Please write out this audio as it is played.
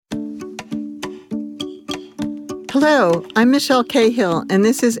Hello, I'm Michele Cahill, and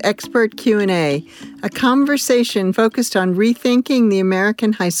this is Expert Q&A, a conversation focused on rethinking the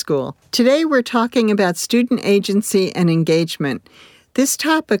American high school. Today we're talking about student agency and engagement. This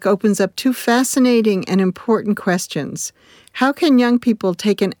topic opens up two fascinating and important questions. How can young people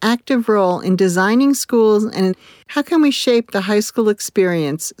take an active role in designing schools, and how can we shape the high school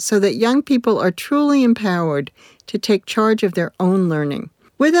experience so that young people are truly empowered to take charge of their own learning?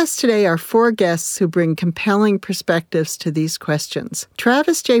 With us today are four guests who bring compelling perspectives to these questions.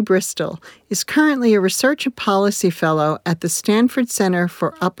 Travis J. Bristol is currently a Research and Policy Fellow at the Stanford Center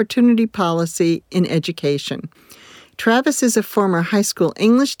for Opportunity Policy in Education. Travis is a former high school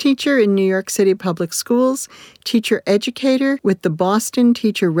English teacher in New York City Public Schools, teacher-educator with the Boston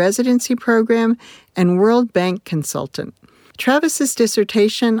Teacher Residency Program, and World Bank consultant. Travis's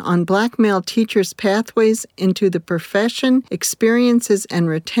dissertation on Black male teachers' pathways into the profession, experiences, and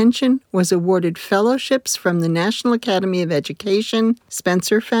retention was awarded fellowships from the National Academy of Education,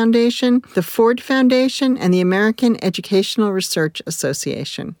 Spencer Foundation, the Ford Foundation, and the American Educational Research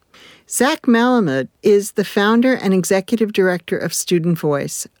Association. Zach Malamed is the founder and executive director of Student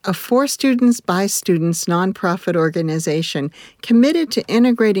Voice, a for students by students nonprofit organization committed to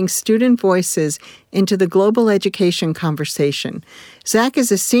integrating student voices into the global education conversation. Zach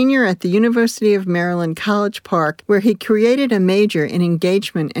is a senior at the University of Maryland College Park, where he created a major in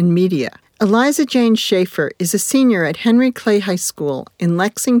engagement and media. Eliza Jane Schaeffer is a senior at Henry Clay High School in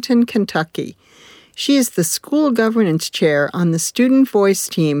Lexington, Kentucky. She is the school governance chair on the Student Voice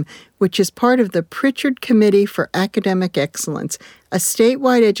team, which is part of the Prichard Committee for Academic Excellence, a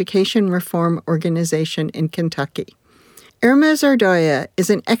statewide education reform organization in Kentucky. Irma Zardoya is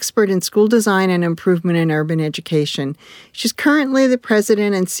an expert in school design and improvement in urban education. She's currently the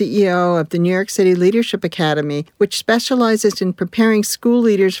president and CEO of the New York City Leadership Academy, which specializes in preparing school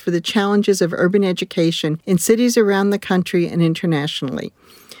leaders for the challenges of urban education in cities around the country and internationally.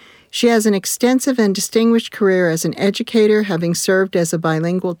 She has an extensive and distinguished career as an educator, having served as a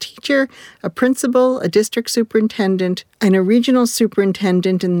bilingual teacher, a principal, a district superintendent, and a regional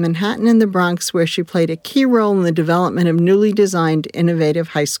superintendent in Manhattan and the Bronx, where she played a key role in the development of newly designed innovative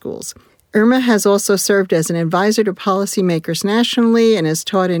high schools. Irma has also served as an advisor to policymakers nationally and has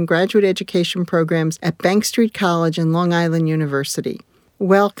taught in graduate education programs at Bank Street College and Long Island University.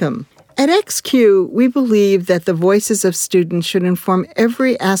 Welcome. At XQ, we believe that the voices of students should inform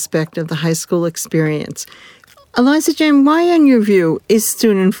every aspect of the high school experience. Eliza Jane, why, in your view, is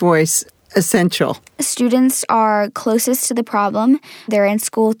student voice essential? Students are closest to the problem. They're in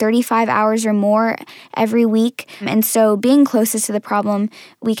school 35 hours or more every week. And so being closest to the problem,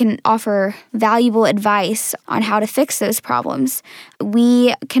 we can offer valuable advice on how to fix those problems.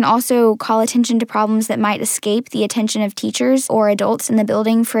 We can also call attention to problems that might escape the attention of teachers or adults in the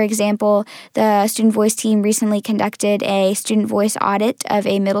building. For example, the Student Voice team recently conducted a student voice audit of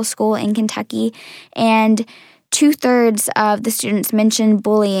a middle school in Kentucky, and 2/3 of the students mentioned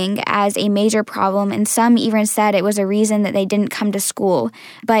bullying as a major problem, and some even said it was a reason that they didn't come to school.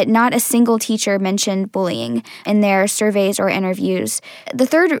 But not a single teacher mentioned bullying in their surveys or interviews. The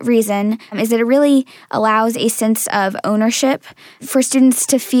third reason is that it really allows a sense of ownership for students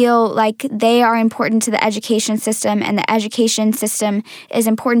to feel like they are important to the education system and the education system is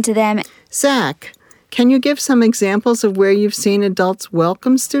important to them. Zach, can you give some examples of where you've seen adults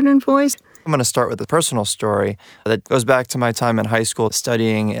welcome student voice? I'm going to start with a personal story that goes back to my time in high school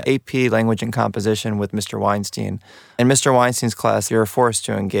studying AP Language and Composition with Mr. Weinstein. In Mr. Weinstein's class, you're forced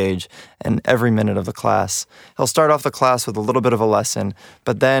to engage in every minute of the class. He'll start off the class with a little bit of a lesson,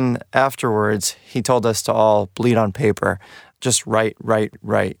 but then afterwards, he told us to all bleed on paper. Just write.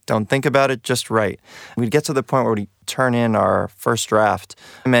 Don't think about it, just write. We'd get to the point where we'd turn in our first draft,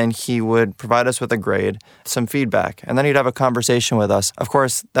 and then he would provide us with a grade, some feedback, and then he'd have a conversation with us. Of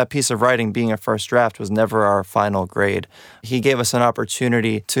course, that piece of writing being a first draft was never our final grade. He gave us an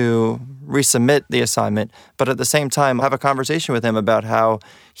opportunity to resubmit the assignment, but at the same time have a conversation with him about how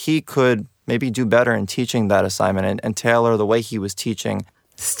he could maybe do better in teaching that assignment and tailor the way he was teaching.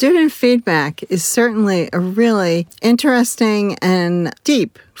 Student feedback is certainly a really interesting and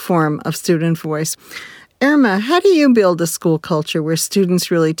deep form of student voice. Irma, how do you build a school culture where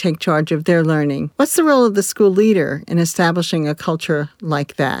students really take charge of their learning? What's the role of the school leader in establishing a culture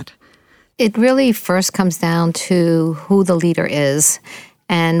like that? It really first comes down to who the leader is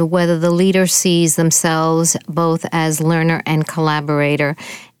and whether the leader sees themselves both as learner and collaborator,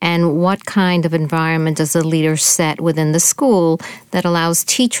 and what kind of environment does the leader set within the school that allows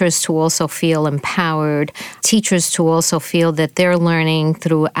teachers to also feel empowered, teachers to also feel that they're learning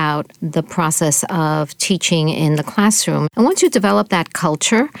throughout the process of teaching in the classroom. And once you develop that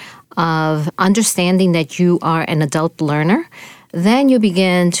culture, of understanding that you are an adult learner, then you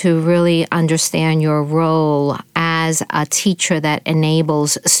begin to really understand your role as a teacher that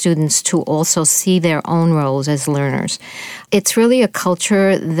enables students to also see their own roles as learners. It's really a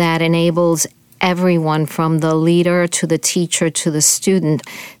culture that enables everyone from the leader to the teacher to the student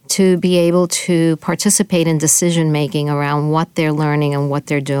to be able to participate in decision-making around what they're learning and what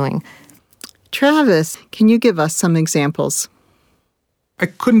they're doing. Travis, can you give us some examples? I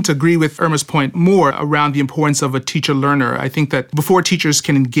couldn't agree with Irma's point more around the importance of a teacher-learner. I think that before teachers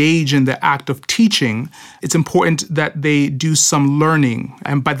can engage in the act of teaching, it's important that they do some learning.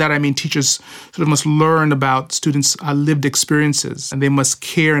 And by that I mean teachers sort of must learn about students' lived experiences, and they must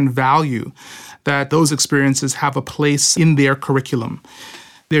care and value that those experiences have a place in their curriculum.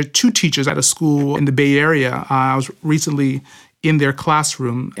 There are two teachers at a school in the Bay Area. I was recently in their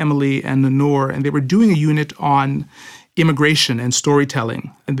classroom, Emily and Lenore, and they were doing a unit on immigration and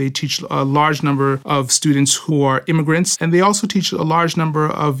storytelling. And they teach a large number of students who are immigrants, and they also teach a large number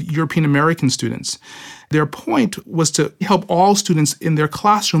of European American students. Their point was to help all students in their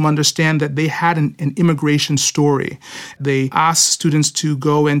classroom understand that they had an immigration story. They asked students to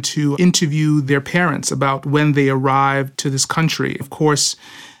go and to interview their parents about when they arrived to this country. Of course,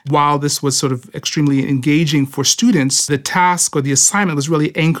 while this was sort of extremely engaging for students, the task or the assignment was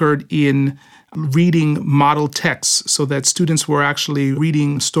really anchored in reading model texts, so that students were actually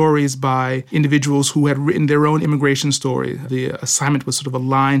reading stories by individuals who had written their own immigration story. The assignment was sort of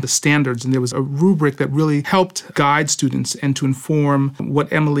aligned to standards, and there was a rubric that really helped guide students and to inform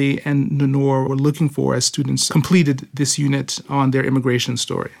what Emily and Lenore were looking for as students completed this unit on their immigration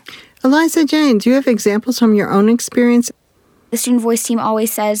story. Eliza Jane, do you have examples from your own experience? The Student Voice team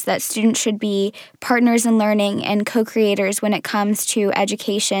always says that students should be partners in learning and co-creators when it comes to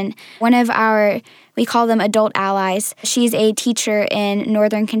education. One of we call them adult allies. She's a teacher in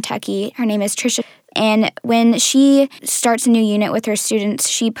Northern Kentucky. Her name is Tricia. And when she starts a new unit with her students,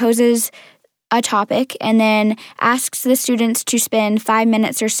 she poses a topic and then asks the students to spend 5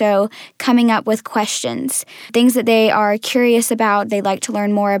 minutes or so coming up with questions, things that they are curious about, they'd like to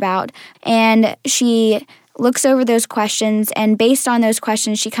learn more about. And she looks over those questions, and based on those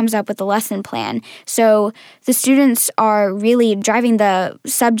questions, she comes up with a lesson plan. So the students are really driving the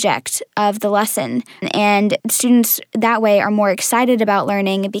subject of the lesson, and students that way are more excited about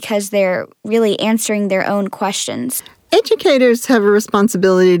learning because they're really answering their own questions. Educators have a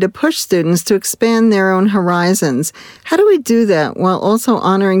responsibility to push students to expand their own horizons. How do we do that while also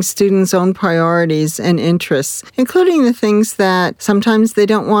honoring students' own priorities and interests, including the things that sometimes they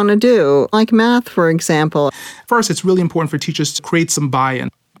don't want to do, like math, for example? First, it's really important for teachers to create some buy-in.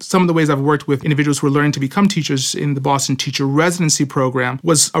 Some of the ways I've worked with individuals who are learning to become teachers in the Boston Teacher Residency Program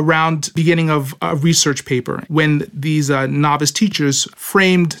was around beginning of a research paper. When these novice teachers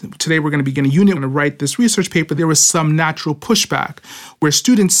framed, today we're going to begin a unit, we're going to write this research paper, there was some natural pushback where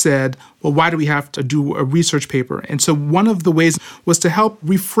students said, well, why do we have to do a research paper? And so one of the ways was to help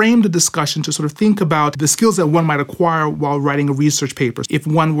reframe the discussion to sort of think about the skills that one might acquire while writing a research paper. If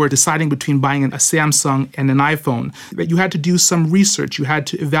one were deciding between buying a Samsung and an iPhone, that you had to do some research, you had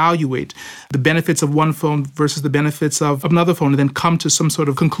to evaluate the benefits of one phone versus the benefits of another phone, and then come to some sort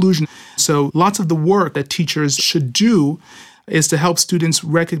of conclusion. So lots of the work that teachers should do is to help students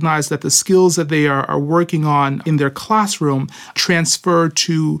recognize that the skills that they are working on in their classroom transfer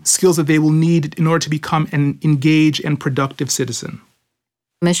to skills that they will need in order to become an engaged and productive citizen.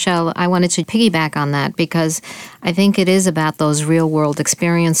 Michele, I wanted to piggyback on that because I think it is about those real-world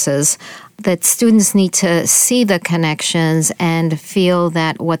experiences that students need to see the connections and feel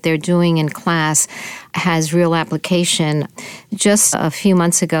that what they're doing in class has real application. Just a few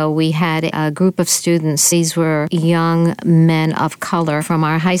months ago, we had a group of students. These were young men of color from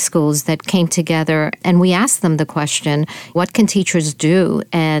our high schools that came together, and we asked them the question, what can teachers do?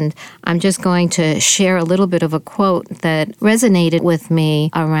 And I'm just going to share a little bit of a quote that resonated with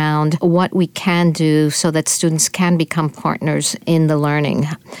me around what we can do so that students can become partners in the learning.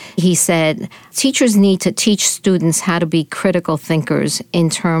 He said, teachers need to teach students how to be critical thinkers in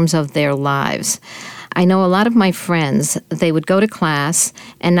terms of their lives. I know a lot of my friends, they would go to class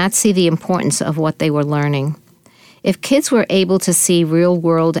and not see the importance of what they were learning. If kids were able to see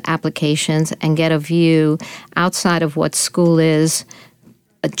real-world applications and get a view outside of what school is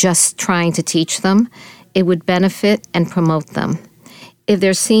just trying to teach them, it would benefit and promote them. If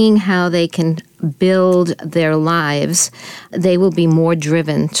they're seeing how they can build their lives, they will be more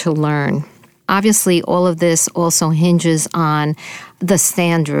driven to learn. Obviously, all of this also hinges on the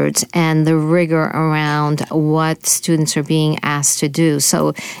standards and the rigor around what students are being asked to do.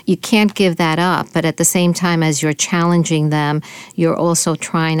 So you can't give that up, but at the same time as you're challenging them, you're also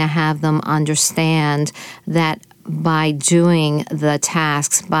trying to have them understand that by doing the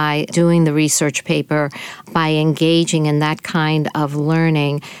tasks, by doing the research paper, by engaging in that kind of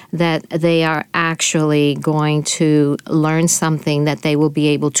learning, that they are actually going to learn something that they will be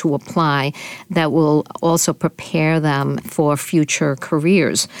able to apply that will also prepare them for future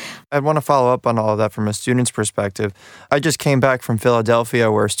careers. I want to follow up on all of that from a student's perspective. I just came back from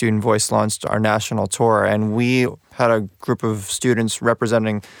Philadelphia where Student Voice launched our national tour, and we had a group of students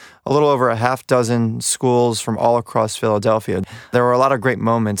representing a little over a half dozen schools from all across Philadelphia. There were a lot of great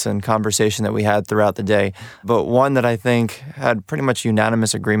moments and conversation that we had throughout the day, but one that I think had pretty much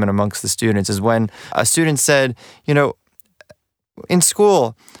unanimous agreement amongst the students is when a student said, in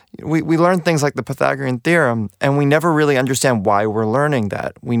school, we learn things like the Pythagorean theorem, and we never really understand why we're learning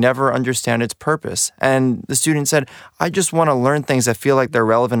that. We never understand its purpose. And the student said, I just want to learn things that feel like they're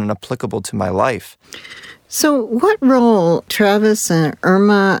relevant and applicable to my life. So what role, Travis and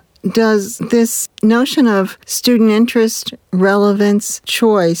Irma, does this notion of student interest, relevance,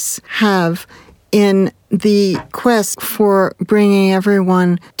 choice have in the quest for bringing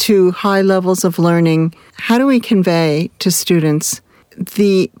everyone to high levels of learning? How do we convey to students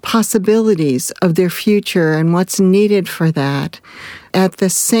the possibilities of their future and what's needed for that, at the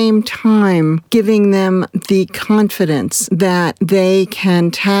same time giving them the confidence that they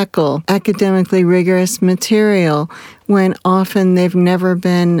can tackle academically rigorous material when often they've never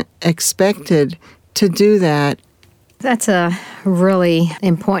been expected to do that? That's a really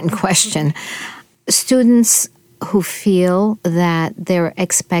important question. Students who feel that they're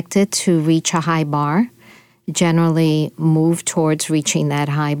expected to reach a high bar generally move towards reaching that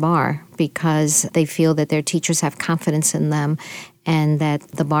high bar because they feel that their teachers have confidence in them and that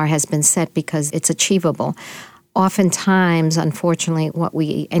the bar has been set because it's achievable. Oftentimes, unfortunately, what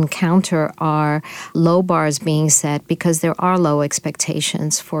we encounter are low bars being set because there are low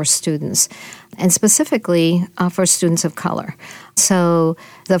expectations for students, and specifically for students of color. So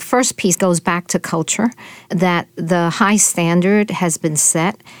the first piece goes back to culture, that the high standard has been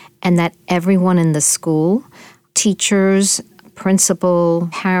set and that everyone in the school, teachers, principal,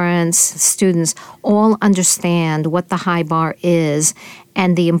 parents, students, all understand what the high bar is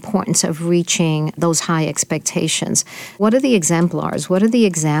and the importance of reaching those high expectations. What are the exemplars? What are the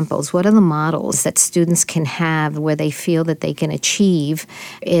examples? What are the models that students can have where they feel that they can achieve?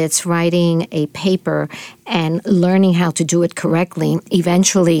 It's writing a paper and learning how to do it correctly,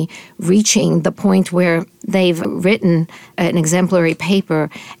 eventually reaching the point where they've written an exemplary paper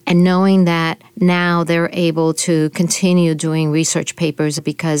and knowing that now they're able to continue doing research papers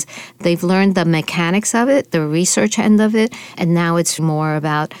because they've learned the mechanics of it, the research end of it, and now it's more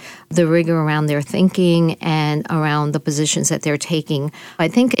about the rigor around their thinking and around the positions that they're taking. I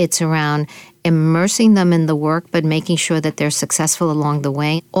think it's around immersing them in the work, but making sure that they're successful along the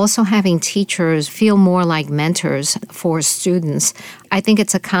way. Also having teachers feel more like mentors for students. I think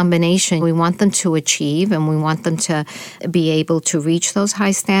it's a combination. We want them to achieve and we want them to be able to reach those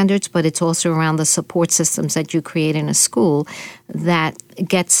high standards, but it's also around the support systems that you create in a school that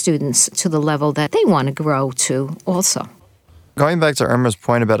get students to the level that they want to grow to also. Going back to Irma's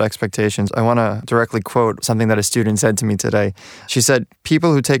point about expectations, I want to directly quote something that a student said to me today. She said,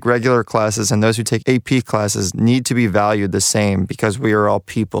 people who take regular classes and those who take AP classes need to be valued the same because we are all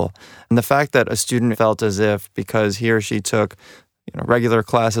people. And the fact that a student felt as if because he or she took regular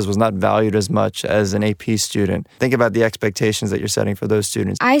classes was not valued as much as an AP student. Think about the expectations that you're setting for those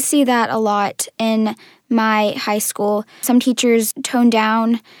students. I see that a lot in my high school. Some teachers tone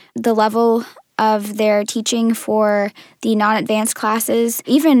down the level of their teaching for the non-advanced classes,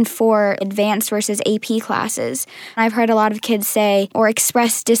 even for advanced versus AP classes. I've heard a lot of kids say or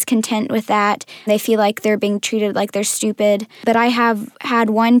express discontent with that. They feel like they're being treated like they're stupid. But I have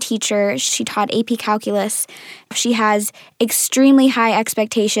had one teacher, she taught AP Calculus. She has extremely high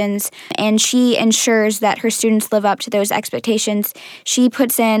expectations, and she ensures that her students live up to those expectations. She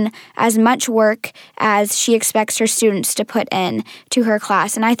puts in as much work as she expects her students to put in to her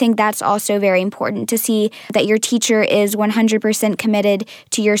class, and I think that's also very important to see that your teacher is 100% committed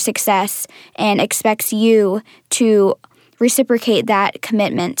to your success and expects you to reciprocate that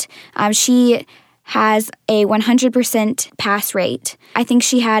commitment. She has a 100% pass rate. I think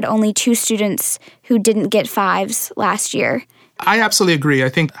she had only 2 students who didn't get 5s last year. I absolutely agree. I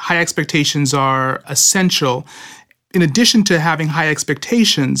think high expectations are essential. In addition to having high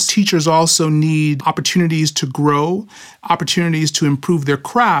expectations, teachers also need opportunities to grow, opportunities to improve their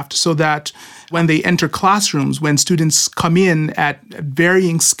craft so that when they enter classrooms, when students come in at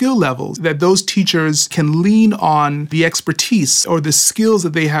varying skill levels, that those teachers can lean on the expertise or the skills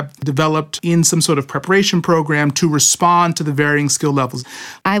that they have developed in some sort of preparation program to respond to the varying skill levels.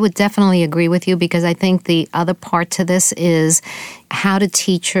 I would definitely agree with you because I think the other part to this is how do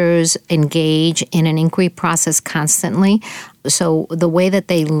teachers engage in an inquiry process constantly? So the way that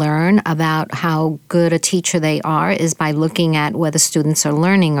they learn about how good a teacher they are is by looking at whether students are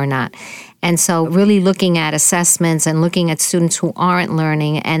learning or not. And so really looking at assessments and looking at students who aren't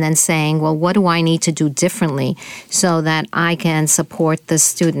learning and then saying, well, what do I need to do differently so that I can support the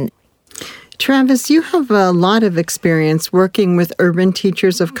student? Travis, you have a lot of experience working with urban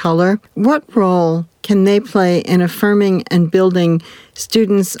teachers of color. What role can they play in affirming and building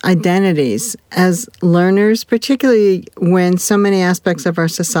students' identities as learners, particularly when so many aspects of our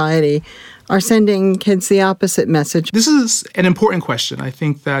society are sending kids the opposite message? This is an important question. I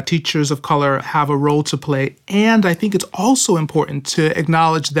think that teachers of color have a role to play, and I think it's also important to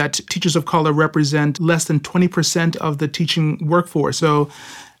acknowledge that teachers of color represent less than 20% of the teaching workforce. So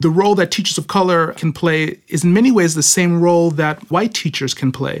the role that teachers of color can play is in many ways the same role that white teachers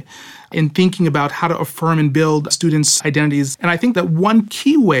can play in thinking about how to affirm and build students' identities. And I think that one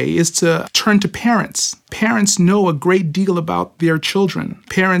key way is to turn to parents. Parents know a great deal about their children.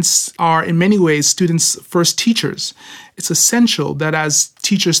 Parents are, in many ways, students' first teachers. It's essential that as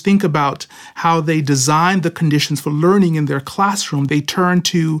teachers think about how they design the conditions for learning in their classroom, they turn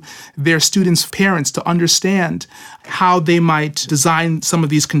to their students' parents to understand how they might design some of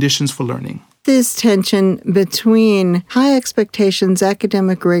these conditions for learning. This tension between high expectations,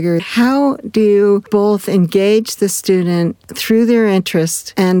 academic rigor, how do you both engage the student through their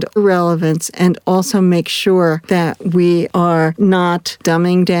interest and relevance and also make sure that we are not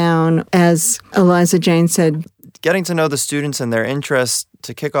dumbing down, as Eliza Jane said? Getting to know the students and their interests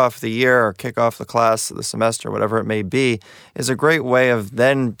to kick off the year or kick off the class, the semester, whatever it may be, is a great way of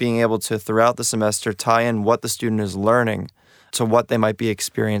then being able to, throughout the semester, tie in what the student is learning to what they might be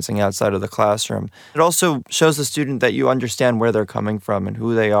experiencing outside of the classroom. It also shows the student that you understand where they're coming from and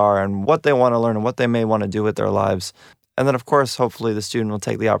who they are and what they want to learn and what they may want to do with their lives. And then, of course, hopefully the student will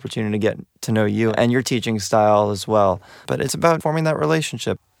take the opportunity to get to know you and your teaching style as well. But it's about forming that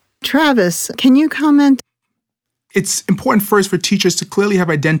relationship. Travis, can you comment? It's important first for teachers to clearly have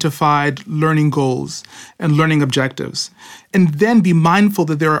identified learning goals and learning objectives, and then be mindful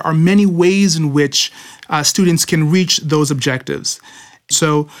that there are many ways in which students can reach those objectives.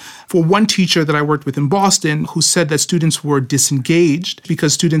 So for one teacher that I worked with in Boston who said that students were disengaged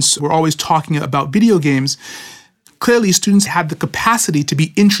because students were always talking about video games, clearly students had the capacity to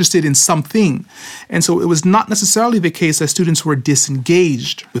be interested in something. And so it was not necessarily the case that students were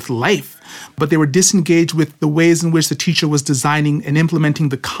disengaged with life, but they were disengaged with the ways in which the teacher was designing and implementing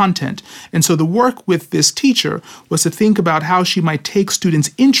the content. And so the work with this teacher was to think about how she might take students'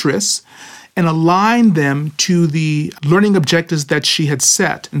 interests and align them to the learning objectives that she had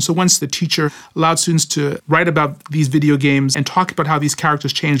set. And so once the teacher allowed students to write about these video games and talk about how these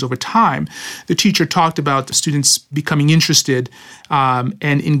characters changed over time, the teacher talked about students becoming interested and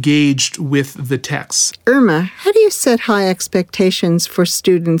engaged with the text. Irma, how do you set high expectations for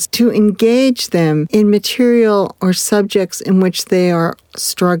students to engage them in material or subjects in which they are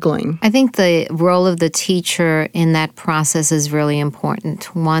struggling? I think the role of the teacher in that process is really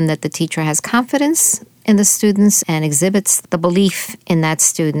important. One, that the teacher has confidence in the students and exhibits the belief in that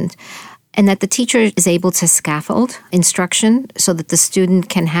student, and that the teacher is able to scaffold instruction so that the student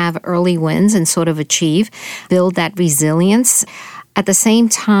can have early wins and sort of build that resilience. At the same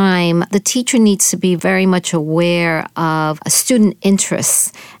time, the teacher needs to be very much aware of student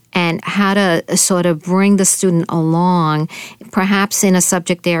interests and how to sort of bring the student along, perhaps in a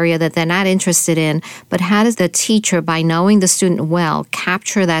subject area that they're not interested in, but how does the teacher, by knowing the student well,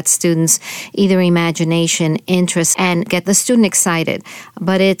 capture that student's either imagination, interest, and get the student excited.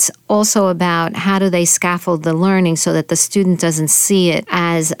 But it's also about how do they scaffold the learning so that the student doesn't see it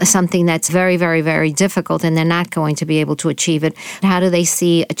as something that's very, very, very difficult and they're not going to be able to achieve it. How do they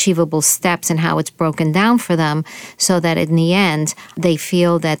see achievable steps and how it's broken down for them so that in the end they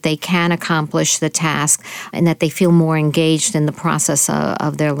feel that they can accomplish the task and that they feel more engaged in the process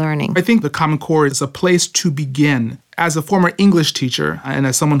of their learning. I think the Common Core is a place to begin as a former English teacher and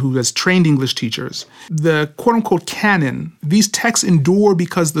as someone who has trained English teachers, the quote-unquote canon, these texts endure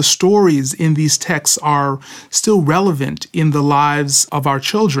because the stories in these texts are still relevant in the lives of our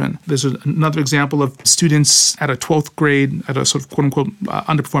children. There's another example of students at a 12th grade at a sort of quote-unquote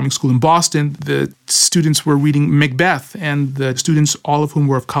underperforming school in Boston. The students were reading Macbeth, and the students, all of whom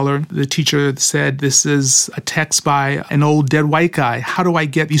were of color, the teacher said, "This is a text by an old dead white guy. How do I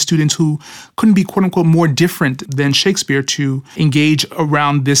get these students who couldn't be quote-unquote more different than Shakespeare to engage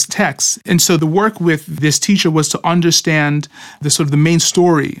around this text?" And so the work with this teacher was to understand the sort of the main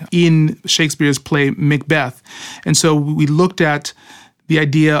story in Shakespeare's play Macbeth. And so we looked at the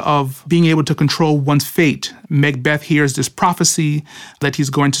idea of being able to control one's fate. Macbeth hears this prophecy that he's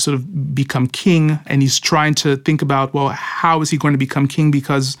going to sort of become king, and he's trying to think about, well, how is he going to become king?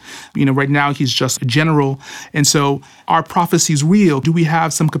 Because, right now he's just a general. And so are prophecies real? Do we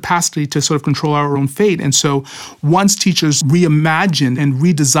have some capacity to sort of control our own fate? And so once teachers reimagine and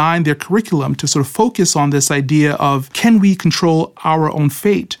redesign their curriculum to sort of focus on this idea of, can we control our own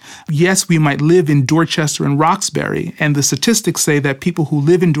fate? Yes, we might live in Dorchester and Roxbury, and the statistics say that people who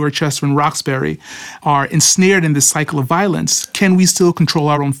live in Dorchester and Roxbury are ensnared in this cycle of violence. Can we still control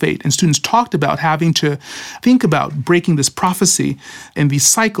our own fate? And students talked about having to think about breaking this prophecy and these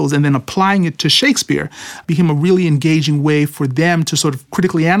cycles and then applying it to Shakespeare. Became a really engaging way for them to sort of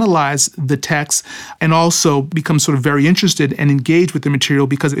critically analyze the text and also become sort of very interested and engaged with the material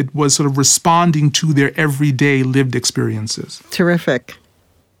because it was sort of responding to their everyday lived experiences. Terrific.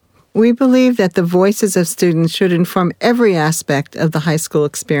 We believe that the voices of students should inform every aspect of the high school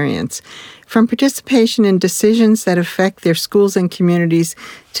experience, from participation in decisions that affect their schools and communities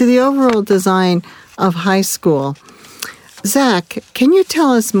to the overall design of high school. Zach, can you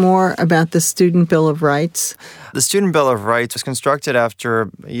tell us more about the Student Bill of Rights? The Student Bill of Rights was constructed after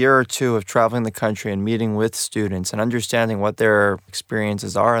a year or two of traveling the country and meeting with students and understanding what their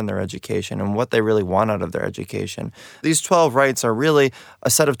experiences are in their education and what they really want out of their education. These 12 rights are really a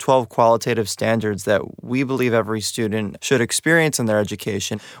set of 12 qualitative standards that we believe every student should experience in their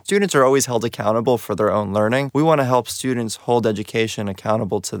education. Students are always held accountable for their own learning. We want to help students hold education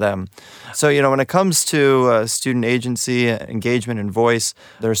accountable to them. So, when it comes to student agency, engagement, and voice,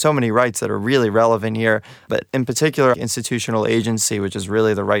 there are so many rights that are really relevant here, but in particular, institutional agency, which is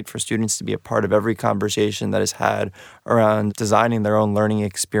really the right for students to be a part of every conversation that is had around designing their own learning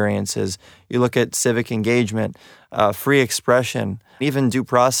experiences. You look at civic engagement, free expression, even due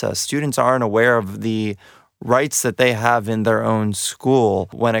process. Students aren't aware of the rights that they have in their own school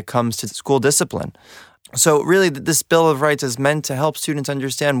when it comes to school discipline. So really, this Bill of Rights is meant to help students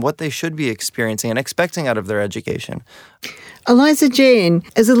understand what they should be experiencing and expecting out of their education. Eliza Jane,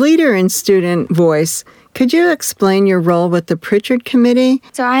 as a leader in student voice, could you explain your role with the Prichard Committee?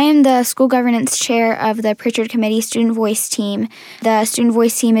 So I am the school governance chair of the Prichard Committee Student Voice Team. The Student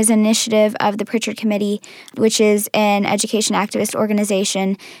Voice Team is an initiative of the Prichard Committee, which is an education activist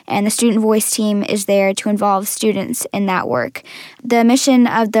organization, and the Student Voice Team is there to involve students in that work. The mission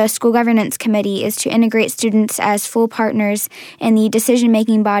of the School Governance Committee is to integrate students as full partners in the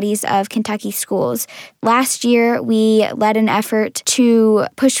decision-making bodies of Kentucky schools. Last year, we led an effort to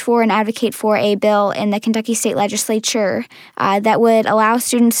push for and advocate for a bill in the Kentucky State Legislature that would allow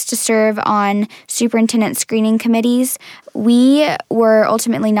students to serve on superintendent screening committees. We were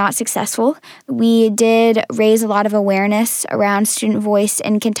ultimately not successful. We did raise a lot of awareness around student voice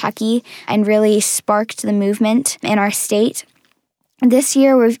in Kentucky and really sparked the movement in our state. This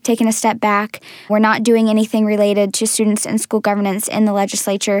year, we've taken a step back. We're not doing anything related to students and school governance in the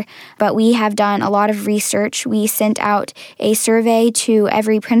legislature, but we have done a lot of research. We sent out a survey to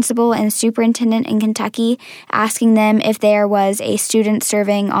every principal and superintendent in Kentucky, asking them if there was a student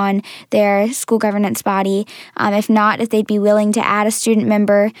serving on their school governance body. If not, if they'd be willing to add a student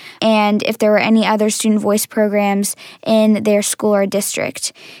member, and if there were any other student voice programs in their school or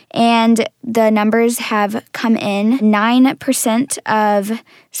district. And the numbers have come in. 9% of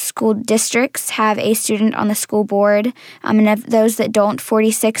school districts have a student on the school board, and of those that don't,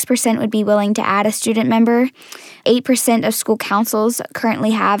 46% would be willing to add a student member. 8% of school councils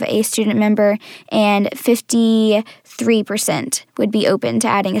currently have a student member, and 53% would be open to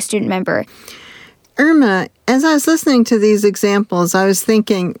adding a student member. Irma, as I was listening to these examples, I was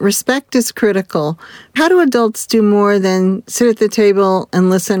thinking, respect is critical. How do adults do more than sit at the table and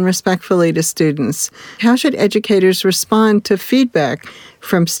listen respectfully to students? How should educators respond to feedback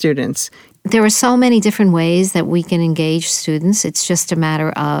from students? There are so many different ways that we can engage students. It's just a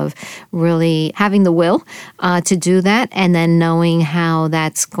matter of really having the will to do that, and then knowing how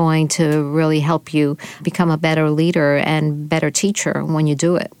that's going to really help you become a better leader and better teacher when you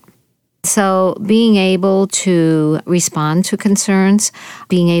do it. So being able to respond to concerns,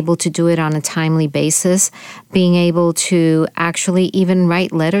 being able to do it on a timely basis, being able to actually even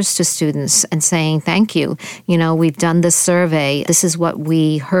write letters to students and saying, thank you. We've done this survey. This is what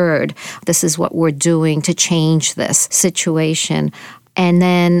we heard. This is what we're doing to change this situation. And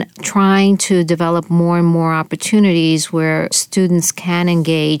then trying to develop more and more opportunities where students can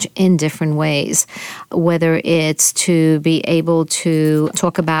engage in different ways, whether it's to be able to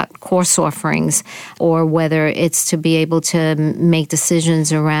talk about course offerings or whether it's to be able to make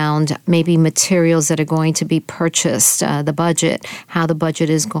decisions around maybe materials that are going to be purchased, the budget, how the budget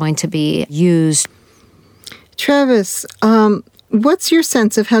is going to be used. Travis, what's your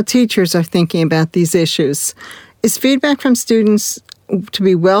sense of how teachers are thinking about these issues? Is feedback from students to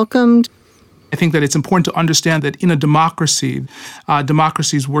be welcomed? I think that it's important to understand that in a democracy,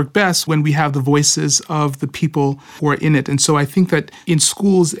 democracies work best when we have the voices of the people who are in it. And so I think that in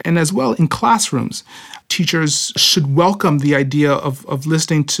schools and as well in classrooms, teachers should welcome the idea of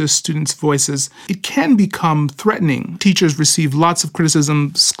listening to students' voices. It can become threatening. Teachers receive lots of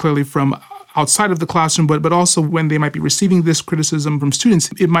criticisms clearly from outside of the classroom, but also when they might be receiving this criticism from students,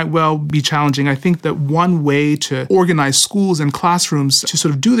 it might well be challenging. I think that one way to organize schools and classrooms to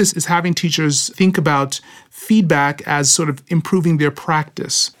sort of do this is having teachers think about feedback as sort of improving their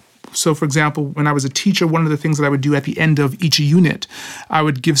practice. So, for example, when I was a teacher, one of the things that I would do at the end of each unit, I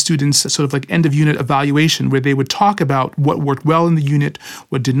would give students a sort of like end-of-unit evaluation where they would talk about what worked well in the unit,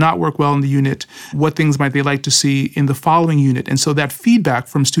 what did not work well in the unit, what things might they like to see in the following unit. And so that feedback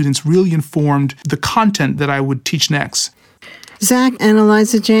from students really informed the content that I would teach next. Zach and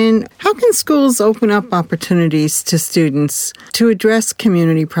Eliza Jane, how can schools open up opportunities to students to address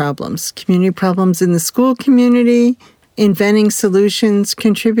community problems in the school community, inventing solutions,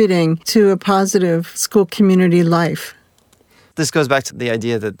 contributing to a positive school community life? This goes back to the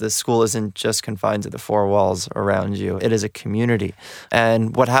idea that the school isn't just confined to the four walls around you. It is a community.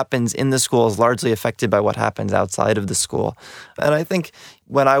 And what happens in the school is largely affected by what happens outside of the school. And I think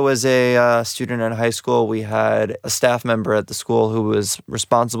when I was a student in high school, we had a staff member at the school who was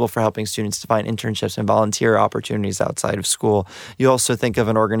responsible for helping students to find internships and volunteer opportunities outside of school. You also think of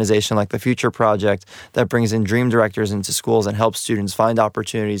an organization like the Future Project that brings in dream directors into schools and helps students find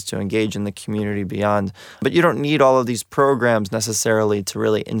opportunities to engage in the community beyond. But you don't need all of these programs necessarily to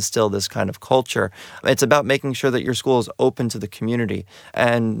really instill this kind of culture. It's about making sure that your school is open to the community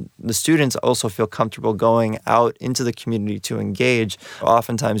and the students also feel comfortable going out into the community to engage.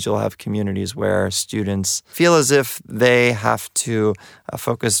 Oftentimes you'll have communities where students feel as if they have to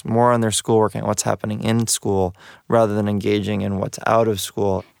focus more on their schoolwork and what's happening in school rather than engaging in what's out of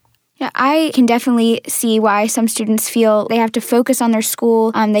school. Yeah, I can definitely see why some students feel they have to focus on their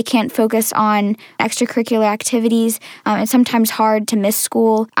school. They can't focus on extracurricular activities. It's sometimes hard to miss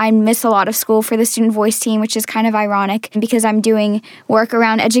school. I miss a lot of school for the student voice team, which is kind of ironic because I'm doing work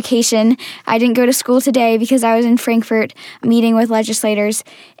around education. I didn't go to school today because I was in Frankfurt meeting with legislators.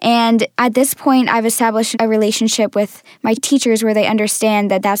 And at this point, I've established a relationship with my teachers where they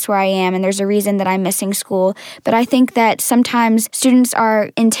understand that that's where I am and there's a reason that I'm missing school. But I think that sometimes students are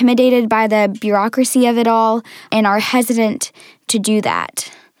intimidated by the bureaucracy of it all and are hesitant to do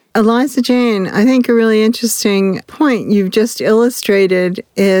that. Eliza Jane, I think a really interesting point you've just illustrated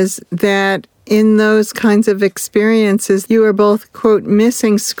is that in those kinds of experiences, you are both, quote,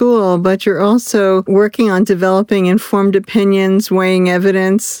 missing school, but you're also working on developing informed opinions, weighing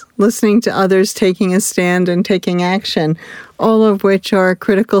evidence, listening to others, taking a stand and taking action, all of which are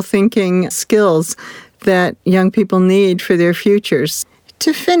critical thinking skills that young people need for their futures.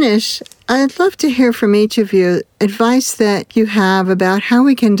 To finish, I'd love to hear from each of you advice that you have about how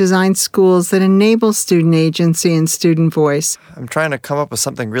we can design schools that enable student agency and student voice. I'm trying to come up with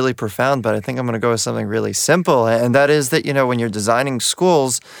something really profound, but I think I'm going to go with something really simple. And that is that, when you're designing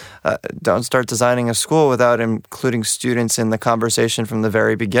schools, don't start designing a school without including students in the conversation from the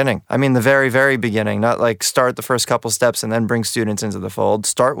very beginning. I mean, the very, very beginning, not like start the first couple steps and then bring students into the fold.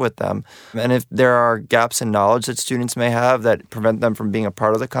 Start with them. And if there are gaps in knowledge that students may have that prevent them from being a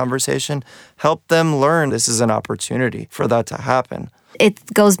part of the conversation, help them learn this is an opportunity for that to happen.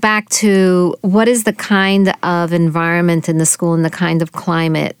 It goes back to what is the kind of environment in the school and the kind of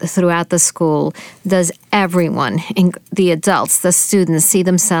climate throughout the school. Does everyone, the adults, the students, see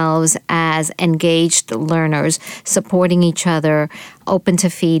themselves as engaged learners, supporting each other, open to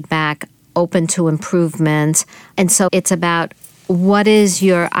feedback, open to improvement? And so it's about what is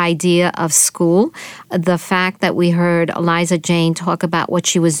your idea of school? The fact that we heard Eliza Jane talk about what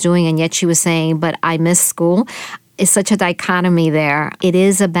she was doing and yet she was saying, but I miss school, is such a dichotomy there. It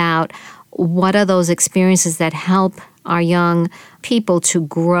is about what are those experiences that help our young people to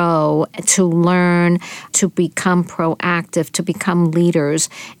grow, to learn, to become proactive, to become leaders.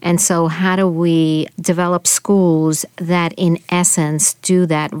 And so how do we develop schools that in essence do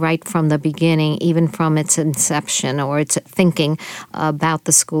that right from the beginning, even from its inception or its thinking about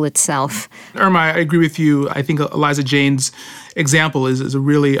the school itself? Irma, I agree with you. I think Eliza Jane's example is a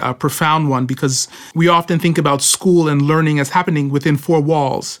really profound one, because we often think about school and learning as happening within four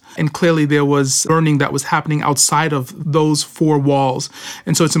walls. And clearly there was learning that was happening outside of those four walls.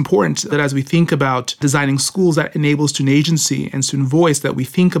 And so it's important that as we think about designing schools that enable student agency and student voice, that we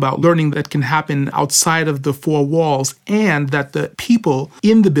think about learning that can happen outside of the four walls, and that the people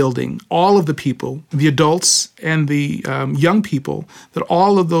in the building, all of the people, the adults and the young people, that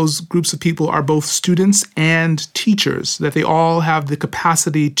all of those groups of people are both students and teachers, that they all have the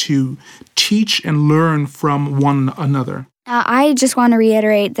capacity to teach and learn from one another. I just want to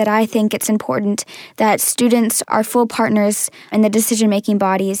reiterate that I think it's important that students are full partners in the decision-making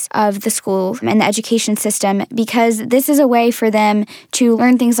bodies of the school and the education system, because this is a way for them to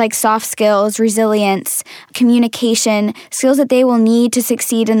learn things like soft skills, resilience, communication, skills that they will need to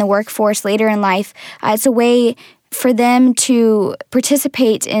succeed in the workforce later in life. It's a way for them to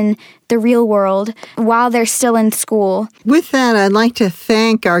participate in the real world while they're still in school. With that, I'd like to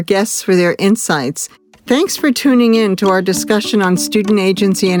thank our guests for their insights. Thanks for tuning in to our discussion on student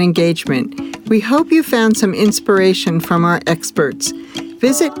agency and engagement. We hope you found some inspiration from our experts.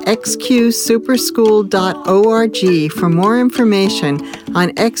 Visit xqsuperschool.org for more information on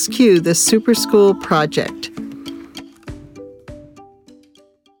XQ, the Super School Project.